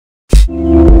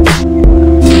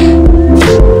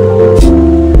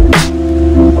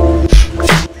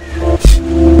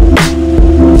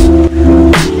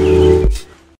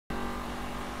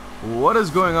is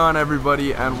going on,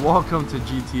 everybody, and welcome to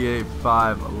GTA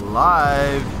 5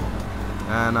 Live.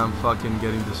 And I'm fucking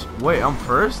getting this. Wait, I'm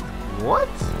first? What?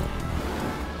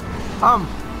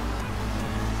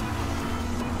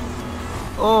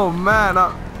 Oh man,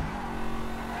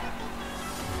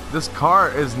 this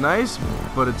car is nice,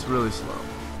 but it's really slow.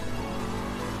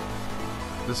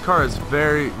 This car is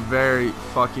very, very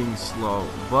fucking slow,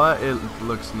 but it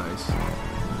looks nice.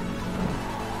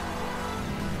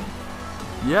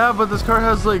 Yeah, but this car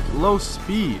has like low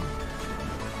speed.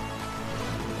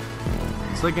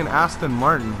 It's like an Aston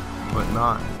Martin, but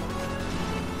not.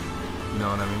 You know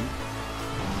what I mean?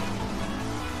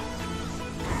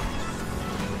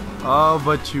 Oh,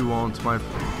 but you won't, my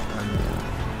friend.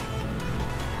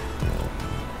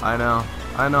 I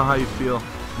know how you feel.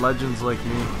 Legends like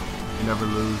me, you never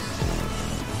lose.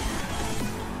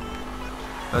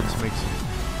 That just makes you.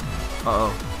 Uh-oh,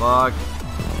 fuck.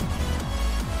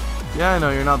 Yeah, I know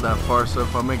you're not that far, so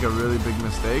if I make a really big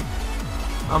mistake,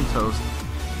 I'm toast.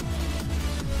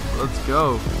 Let's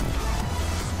go.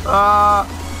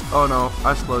 Oh no,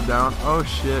 I slowed down. Oh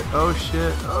shit, oh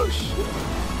shit, oh shit.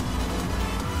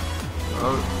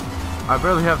 Oh, I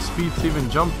barely have speed to even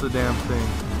jump the damn thing.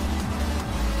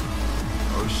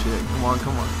 Oh shit, come on,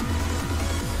 come on.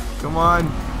 Come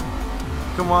on.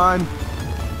 Come on.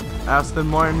 Aston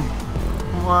Martin.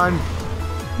 Come on.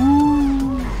 Woo.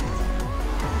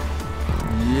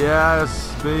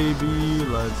 Yes, baby,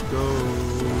 let's go.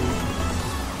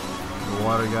 The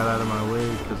water got out of my way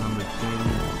because I'm the king.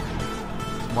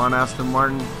 Come on, Aston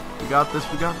Martin. We got this,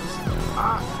 we got this.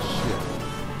 Ah,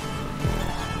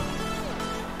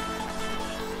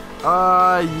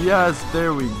 shit. Yes,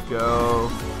 there we go.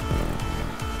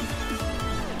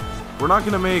 We're not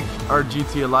gonna make our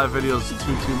GTA Live videos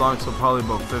too long, so probably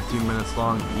about 15 minutes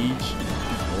long each,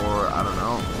 or I don't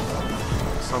know,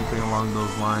 something along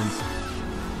those lines.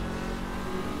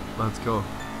 Let's go.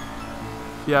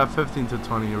 Yeah, 15 to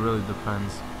 20, it really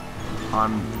depends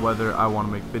on whether I want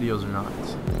to make videos or not.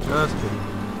 Just kidding.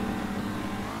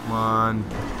 Come on.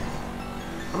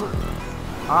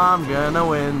 I'm gonna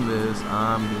win this.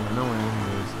 I'm gonna win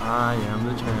this. I am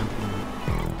the champion.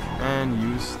 And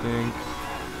you stink.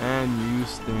 And you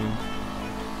stink.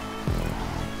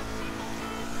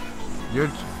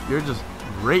 You're just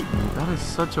rating me. That is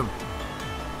such a.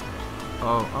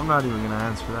 Oh, I'm not even gonna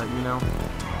answer that. You know.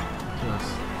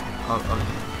 Just. Oh, okay.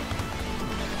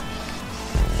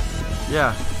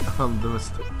 Yeah.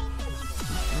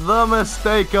 The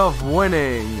mistake of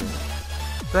winning.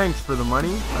 Thanks for the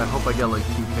money. I hope I get like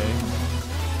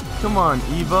 2K. Come on,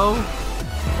 Evo.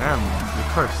 Damn, your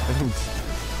car stinks.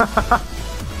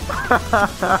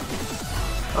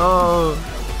 Oh,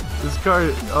 this car.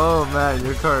 Oh man,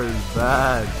 your car is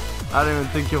bad. I don't even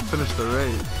think you'll finish the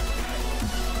race.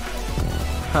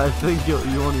 I think you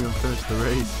won't even finish the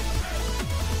race.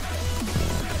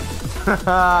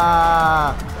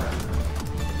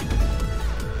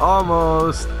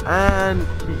 Almost, and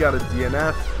he got a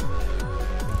DNF.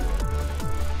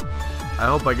 I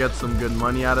hope I get some good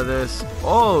money out of this.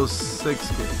 Oh,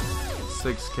 6K.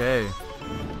 6K.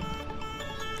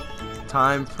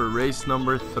 Time for race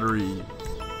number 3.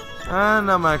 And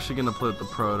I'm actually gonna put the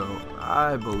proto.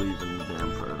 I believe in the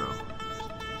damn proto.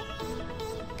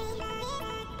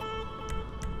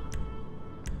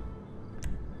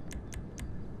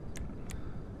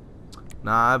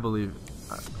 Nah, I believe.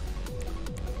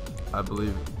 I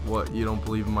believe. What? You don't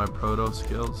believe in my proto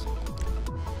skills?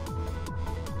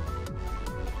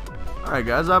 Alright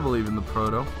guys, I believe in the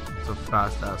proto. It's a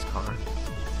fast ass car.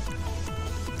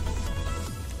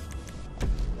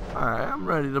 Alright, I'm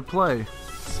ready to play.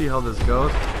 Let's see how this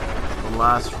goes. The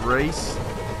last race.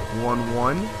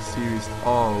 1-1. Series.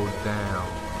 Oh, damn.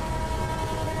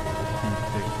 He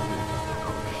picked it.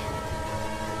 Oh,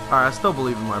 shit. Alright, I still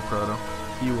believe in my proto.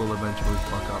 He will eventually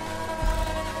fuck up.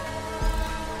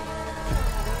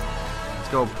 Let's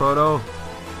go, proto.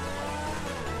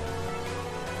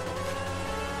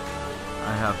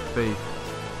 I have faith.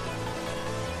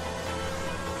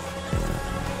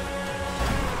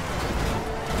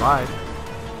 Bye.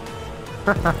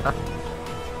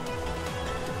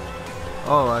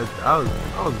 Oh, I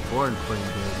was born playing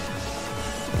games.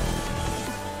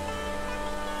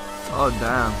 Oh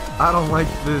damn! I don't like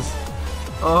this.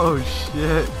 Oh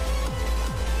shit!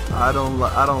 I don't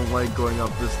like going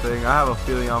up this thing. I have a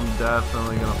feeling I'm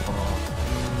definitely gonna fall.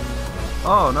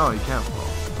 Oh no, you can't fall.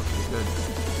 Okay, good.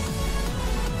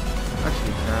 Actually,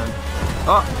 you can.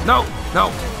 Oh no,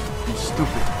 no! You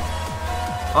stupid.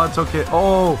 Oh, it's okay.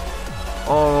 Oh,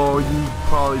 you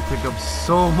probably pick up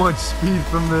so much speed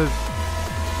from this.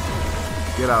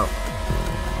 Get out.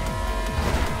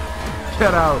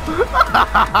 Get out.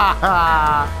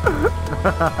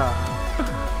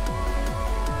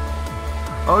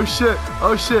 Oh shit,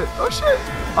 oh shit, oh shit.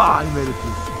 Ah, I made it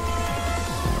through.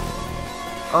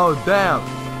 Oh damn.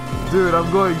 Dude,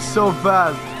 I'm going so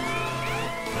fast.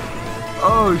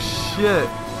 Oh shit.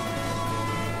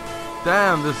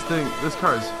 Damn, this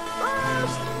car is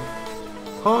fast.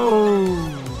 Oh.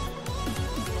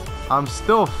 I'm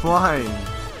still flying.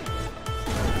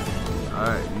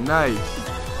 Alright, nice.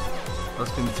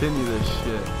 Let's continue this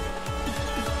shit.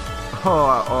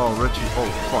 Oh, Richie. Oh,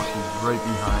 fuck, he's right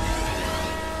behind.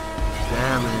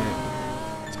 Damn it.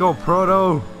 Let's go,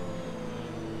 Proto.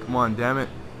 Come on, damn it.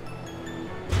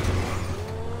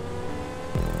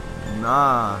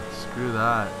 Nah, screw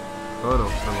that. Proto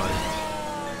for life.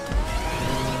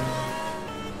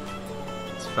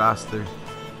 It's faster.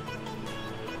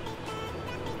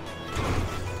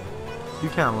 You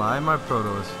can't lie, my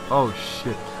Proto is. Oh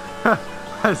shit.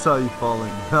 I saw you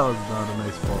falling. That was not a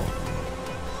nice fall.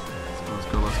 Let's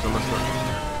go.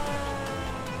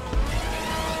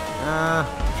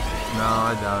 No,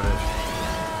 I doubt it.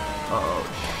 Uh-oh,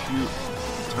 shoot.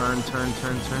 Turn.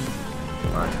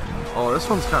 Alright. Oh, this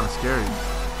one's kind of scary.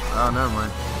 Oh, never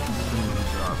mind. Good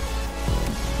job.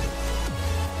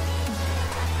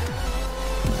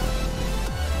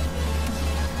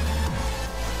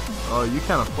 Oh, you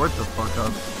can't afford to fuck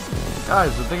up.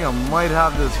 Guys, I think I might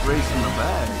have this race in the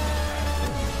bag.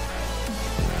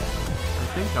 I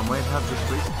think I might have this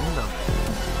race in the bag.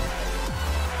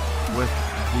 With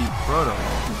the Proto.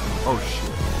 Oh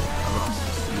shit. I lost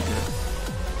this.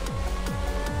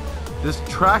 This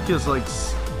track is like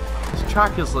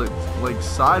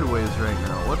sideways right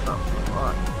now. What the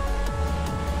fuck?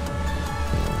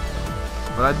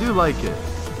 But I do like it.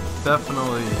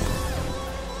 Definitely.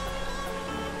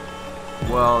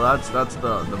 Well, that's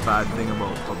the bad thing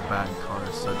about a bad car,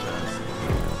 such as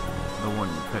the one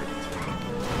you picked.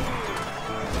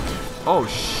 Oh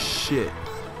shit.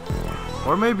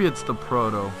 Or maybe it's the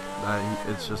Proto that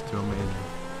it's just too amazing.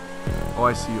 Oh,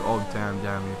 I see you. Oh damn,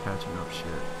 you're catching up.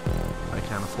 Shit. I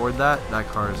can't afford that. That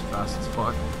car is fast as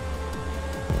fuck.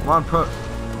 Come on, Pro.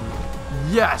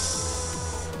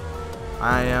 Yes!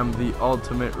 I am the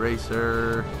ultimate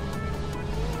racer.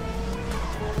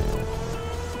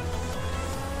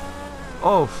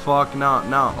 Oh fuck, now,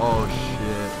 oh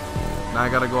shit. Now I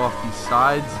gotta go off these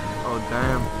sides. Oh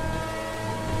damn.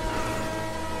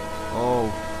 Oh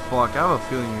fuck, I have a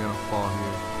feeling you're gonna fall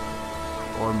here.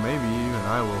 Or maybe even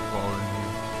I will fall in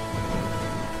here.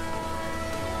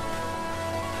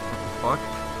 What the fuck?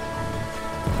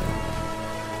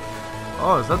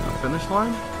 Oh, is that the finish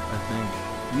line? I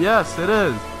think. Yes, it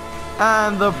is.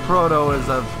 And the Proto is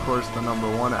of course the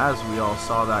 #1, as we all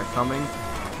saw that coming.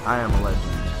 I am a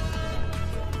legend.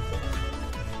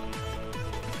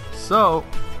 So,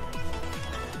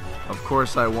 of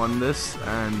course I won this,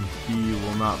 and he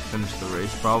will not finish the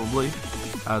race probably,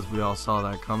 as we all saw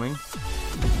that coming.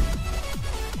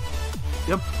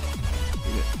 Yep,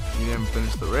 he didn't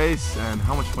finish the race, and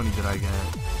how much money did I get?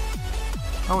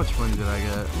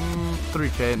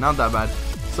 3K, not that bad.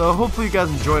 So hopefully you guys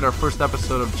enjoyed our first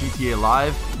episode of GTA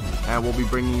Live, and we'll be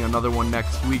bringing another one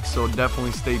next week, so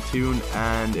definitely stay tuned.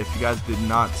 And if you guys did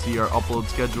not see our upload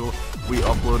schedule, we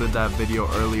uploaded that video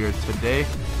earlier today,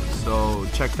 so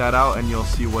check that out and you'll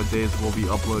see what days we'll be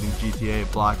uploading GTA,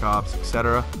 Black Ops,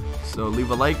 etc. So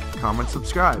leave a like, comment,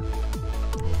 subscribe.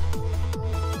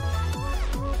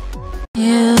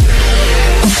 Yeah.